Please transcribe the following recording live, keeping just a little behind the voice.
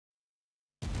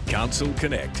Council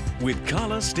Connect with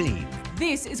Carla Steen.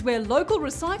 This is where local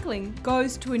recycling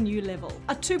goes to a new level.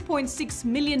 A $2.6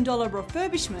 million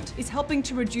refurbishment is helping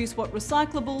to reduce what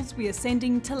recyclables we are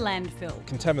sending to landfill.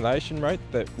 Contamination rate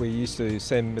that we used to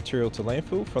send material to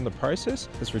landfill from the process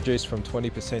has reduced from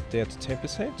 20% down to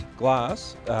 10%.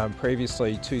 Glass,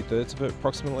 previously 2/3 of it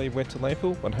approximately went to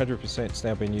landfill, 100% is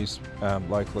now being used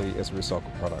locally as a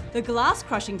recycled product. The glass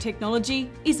crushing technology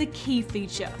is a key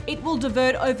feature. It will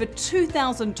divert over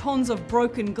 2,000 tonnes of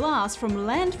broken glass from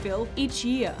landfill each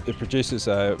year. It produces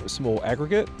a small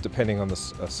aggregate depending on the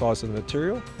size of the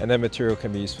material, and that material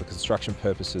can be used for construction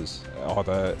purposes,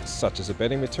 either such as a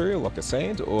bedding material like a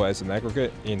sand or as an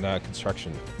aggregate in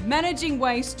construction. Managing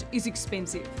waste is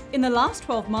expensive. In the last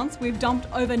 12 months we've dumped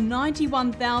over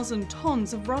 91,000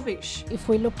 tonnes of rubbish. If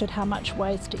we looked at how much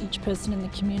waste each person in the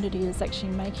community is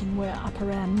actually making, we're up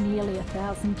around nearly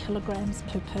 1,000 kilograms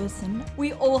per person.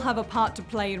 We all have a part to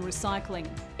play in recycling.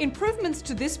 Improvements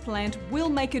to this plant will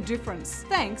make a difference,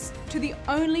 thanks to the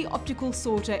only optical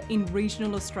sorter in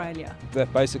regional Australia.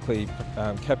 That basically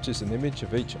captures an image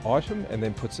of each item and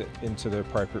then puts it into the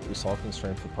appropriate recycling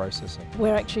stream for processing.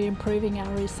 We're actually improving our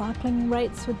recycling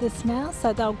rates with this now,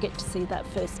 so they'll get to see that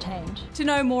firsthand. To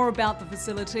know more about the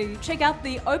facility, check out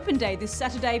the open day this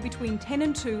Saturday between 10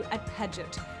 and 2 at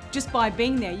Paget. Just by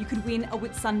being there, you could win a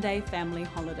Whitsunday family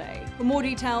holiday. For more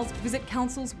details, visit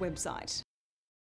Council's website.